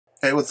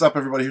Hey, what's up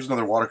everybody? Here's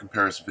another water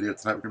comparison video.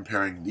 Tonight we're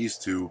comparing these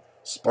two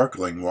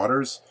sparkling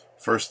waters.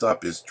 First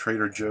up is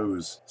Trader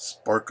Joe's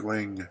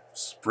Sparkling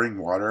Spring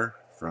Water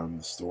from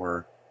the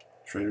store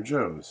Trader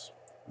Joe's.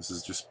 This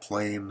is just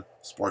plain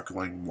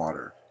sparkling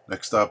water.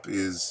 Next up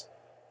is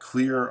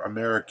Clear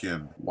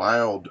American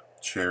Wild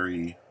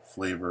Cherry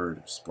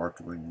Flavored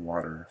Sparkling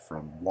Water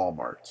from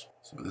Walmart.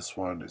 So this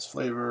one is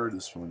flavored,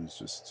 this one is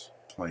just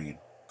plain.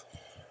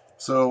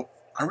 So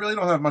I really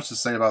don't have much to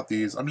say about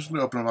these. I'm just going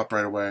to open them up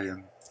right away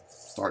and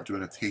start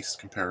doing a taste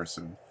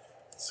comparison.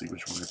 Let's see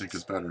which one I think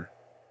is better.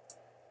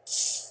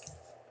 This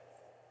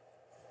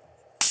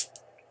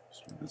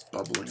one is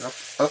bubbling up.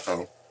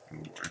 Uh-oh. Oh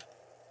boy.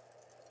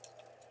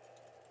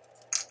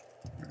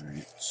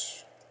 Alright.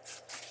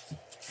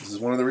 This is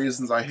one of the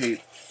reasons I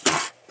hate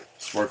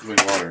sparkling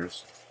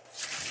waters.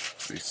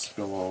 They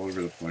spill all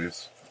over the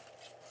place.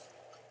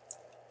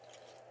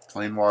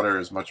 Plain water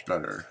is much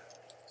better.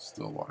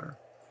 Still water.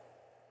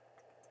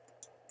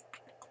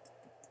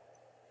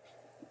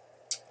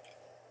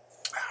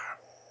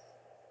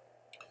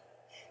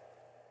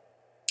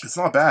 It's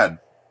not bad.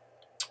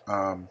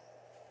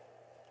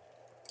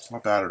 It's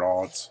not bad at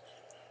all. It's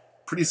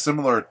pretty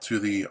similar to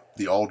the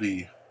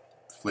Aldi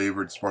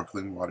flavored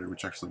sparkling water,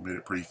 which actually made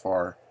it pretty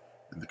far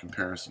in the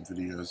comparison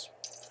videos.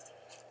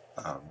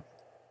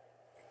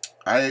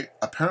 I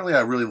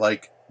really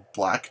like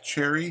black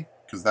cherry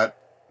because that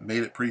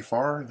made it pretty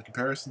far in the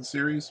comparison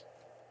series.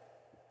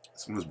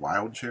 This one was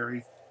wild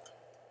cherry.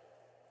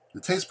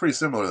 It tastes pretty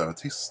similar though. It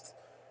tastes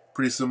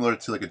pretty similar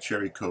to like a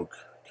cherry Coke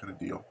kind of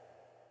deal.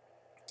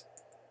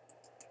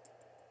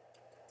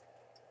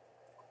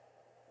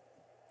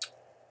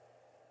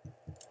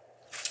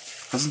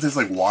 Doesn't taste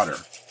like water.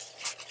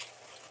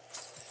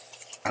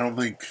 I don't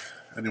think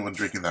anyone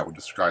drinking that would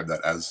describe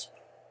that as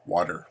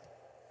water,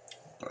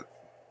 but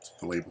that's what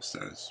the label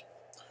says.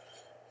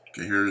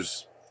 Okay,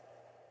 here's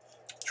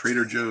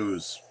Trader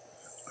Joe's.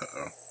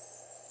 Uh-oh.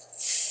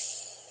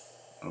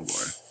 Oh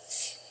boy.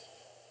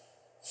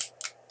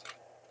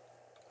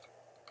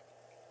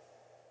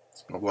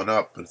 It's bubbling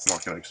up, but it's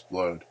not going to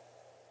explode.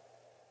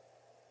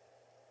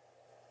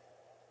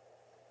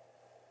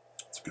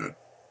 It's good.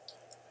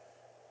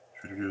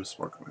 Trader Joe's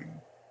sparkling.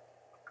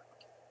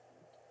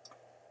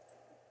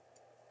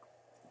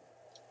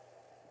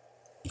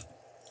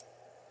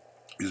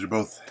 These are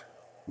both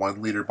 1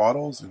 liter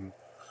bottles in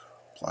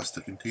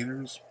plastic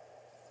containers.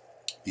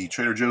 The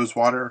Trader Joe's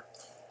water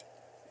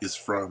is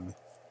from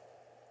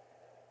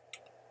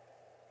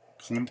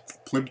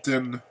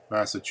Plimpton,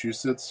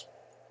 Massachusetts.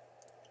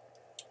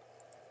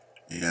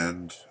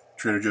 And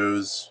Trader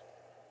Joe's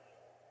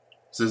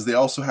says they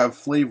also have a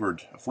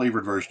flavored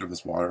version of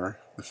this water.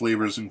 The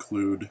flavors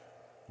include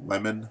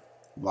lemon,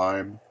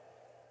 lime,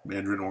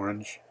 mandarin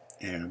orange,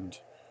 and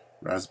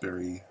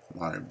raspberry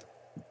lime.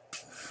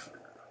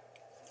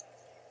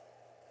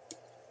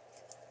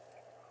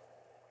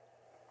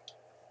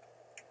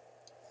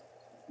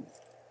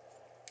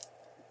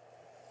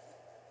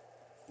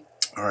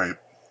 Alright.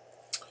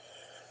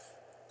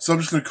 So I'm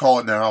just going to call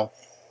it now.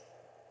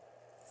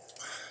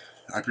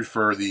 I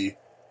prefer the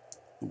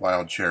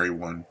wild cherry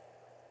one.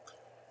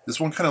 This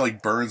one kind of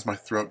like burns my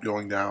throat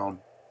going down.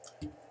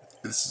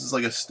 This is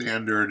like a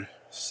standard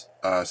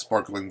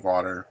sparkling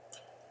water.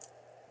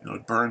 You know,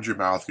 it burns your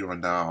mouth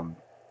going down.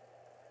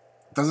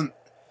 It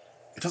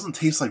doesn't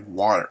taste like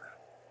water.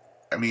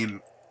 I mean,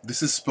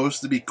 this is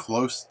supposed to be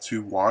close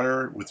to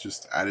water with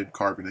just added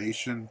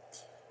carbonation,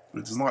 but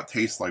it does not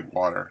taste like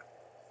water.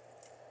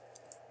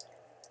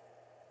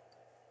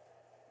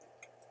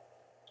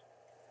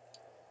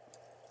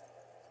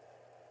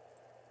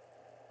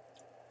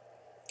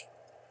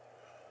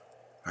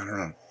 I don't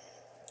know.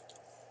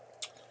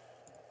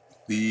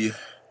 The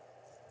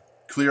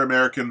Clear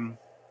American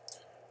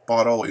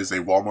bottle is a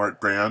Walmart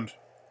brand,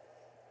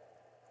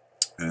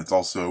 and it's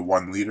also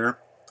 1 liter.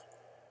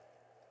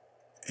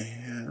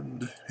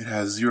 And it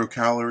has 0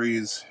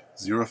 calories,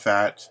 0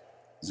 fat,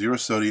 0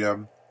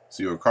 sodium,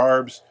 0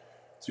 carbs,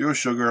 0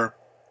 sugar,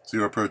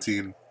 0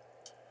 protein.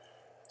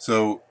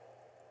 So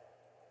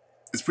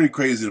it's pretty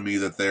crazy to me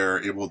that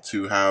they're able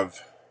to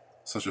have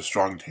such a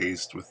strong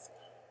taste with,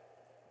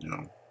 you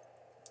know,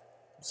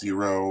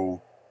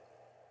 0,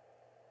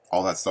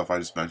 all that stuff I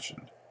just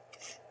mentioned.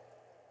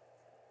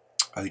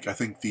 I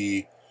think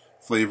the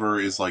flavor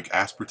is like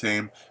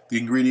aspartame. The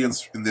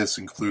ingredients in this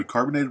include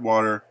carbonated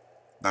water,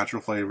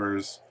 natural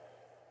flavors,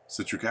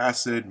 citric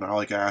acid,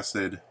 malic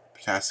acid,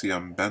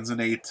 potassium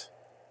benzoate,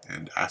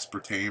 and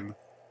aspartame.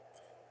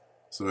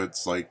 So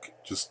it's like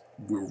just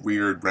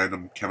weird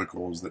random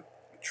chemicals that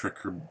trick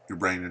your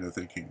brain into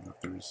thinking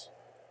that there's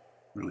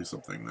really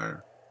something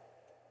there.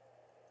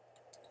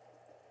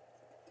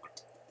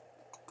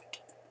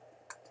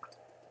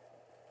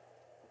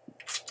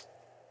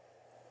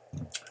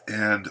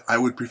 And I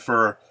would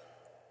prefer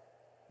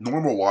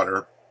normal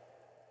water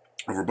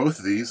over both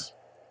of these,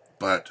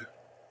 but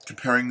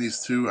comparing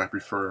these two, I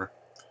prefer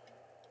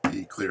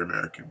the Clear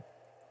American.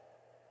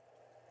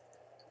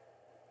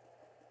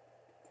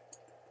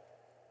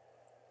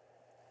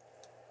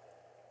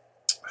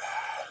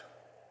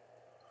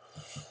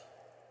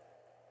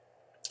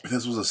 If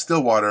this was a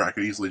still water, I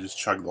could easily just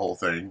chug the whole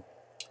thing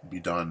and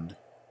be done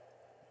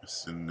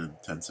just in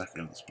 10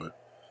 seconds, but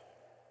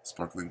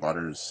sparkling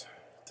waters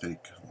take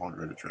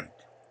longer to drink.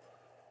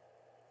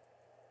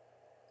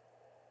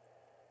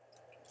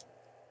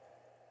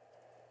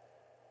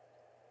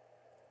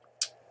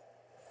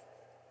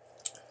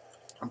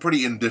 I'm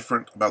pretty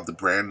indifferent about the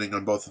branding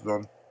on both of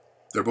them.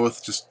 They're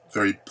both just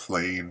very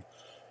plain,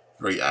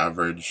 very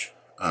average.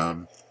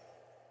 Neither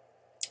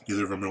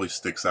of them really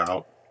sticks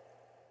out.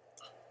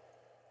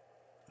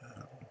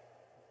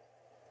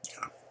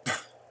 Yeah.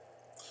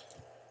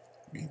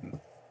 I mean,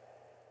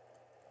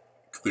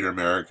 clear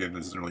American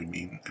doesn't really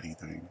mean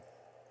anything.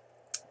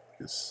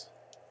 I guess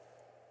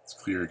it's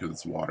clear because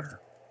it's water.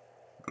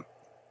 But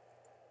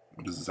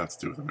what does this have to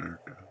do with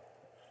America?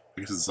 I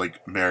guess it's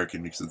like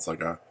American because it's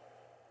like a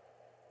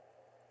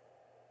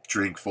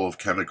drink full of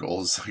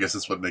chemicals. I guess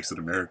that's what makes it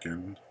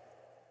American.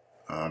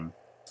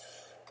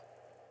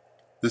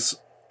 This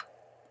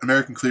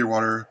American clear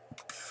water,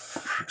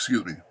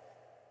 excuse me,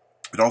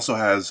 it also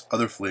has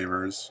other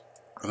flavors,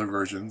 other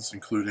versions,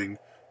 including,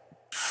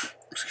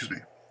 excuse me,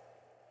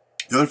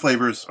 the other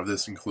flavors of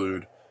this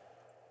include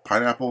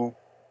pineapple,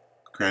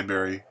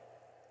 cranberry,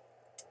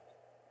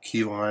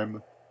 key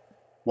lime,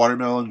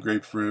 watermelon,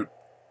 grapefruit,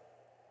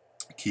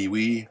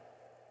 kiwi,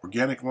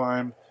 organic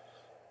lime,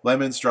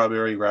 lemon,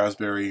 strawberry,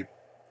 raspberry,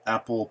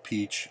 apple,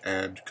 peach,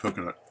 and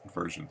coconut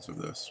versions of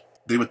this.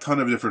 They have a ton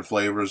of different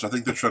flavors. I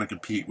think they're trying to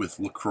compete with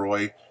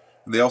LaCroix.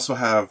 And they also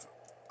have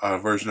a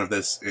version of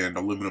this in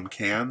aluminum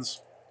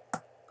cans.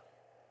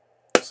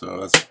 So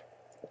that's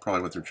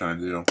probably what they're trying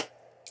to do.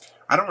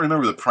 I don't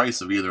remember the price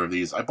of either of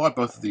these. I bought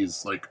both of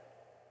these like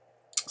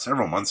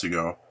several months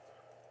ago.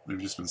 They've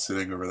just been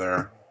sitting over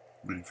there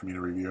waiting for me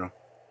to review.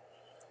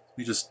 Let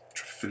me just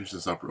try to finish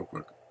this up real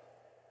quick.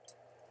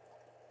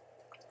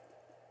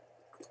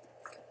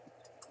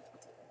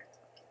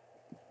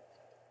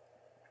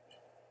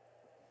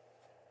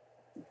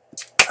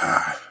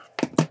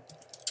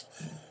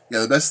 Yeah,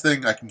 the best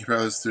thing I can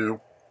compare this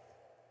to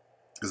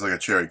is like a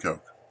cherry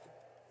Coke.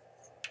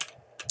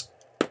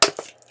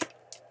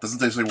 Doesn't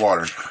taste like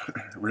water.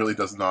 It really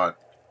does not.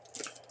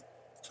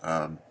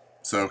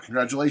 So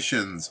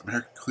congratulations,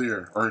 American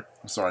Clear. Or,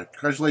 I'm sorry,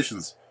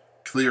 congratulations,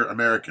 Clear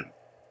American.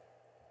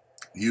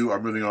 You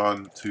are moving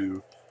on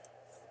to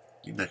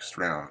the next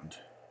round.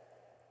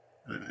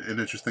 An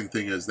interesting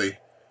thing is they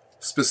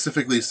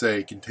specifically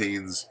say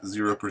contains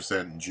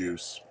 0%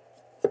 juice.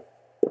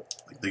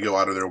 Like, they go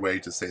out of their way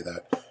to say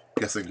that.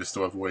 I'm guessing just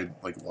to avoid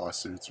like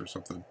lawsuits or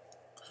something.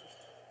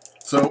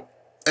 So,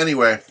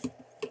 anyway,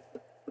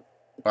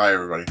 bye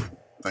everybody.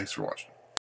 Thanks for watching.